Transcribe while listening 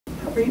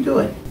How are you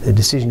doing? The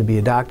decision to be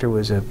a doctor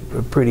was a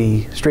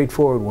pretty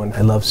straightforward one.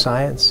 I love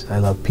science, I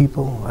love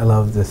people, I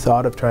love the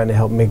thought of trying to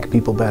help make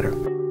people better.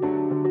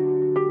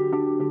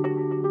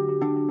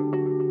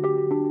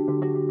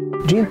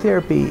 Gene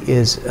therapy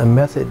is a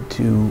method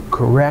to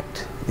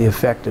correct the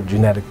effect of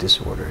genetic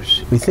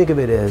disorders. We think of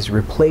it as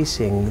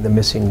replacing the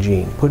missing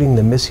gene, putting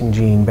the missing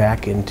gene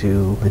back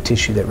into the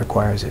tissue that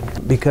requires it.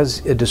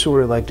 Because a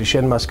disorder like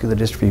Duchenne muscular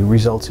dystrophy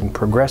results in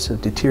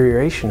progressive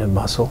deterioration of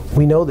muscle,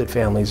 we know that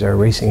families are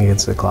racing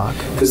against the clock.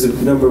 Because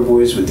the number of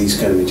boys with these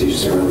kind of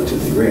mutations are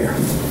relatively rare.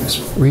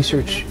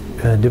 Research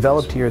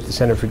developed here at the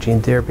Center for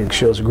Gene Therapy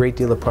shows a great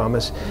deal of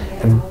promise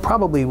and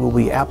probably will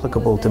be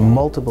applicable to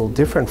multiple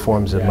different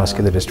forms of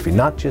muscular dystrophy,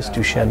 not just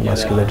Duchenne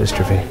muscular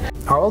dystrophy.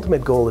 Our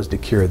ultimate goal is to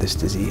cure this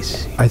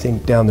disease. I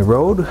think down the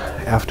road,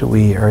 after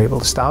we are able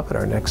to stop it,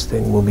 our next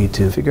thing will be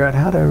to figure out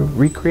how to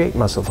recreate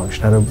muscle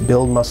function, how to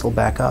build muscle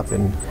back up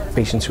in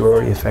patients who are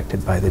already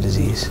affected by the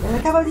disease.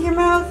 Look up with your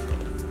mouth.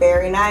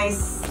 Very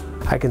nice.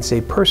 I can say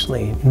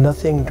personally,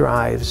 nothing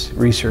drives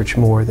research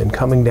more than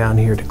coming down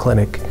here to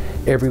clinic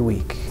every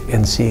week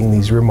and seeing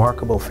these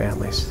remarkable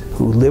families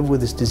who live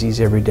with this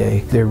disease every day.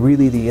 They're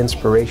really the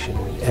inspiration,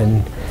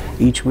 and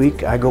each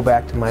week I go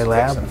back to my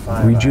lab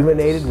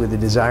rejuvenated with a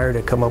desire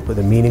to come up with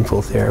a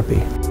meaningful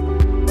therapy.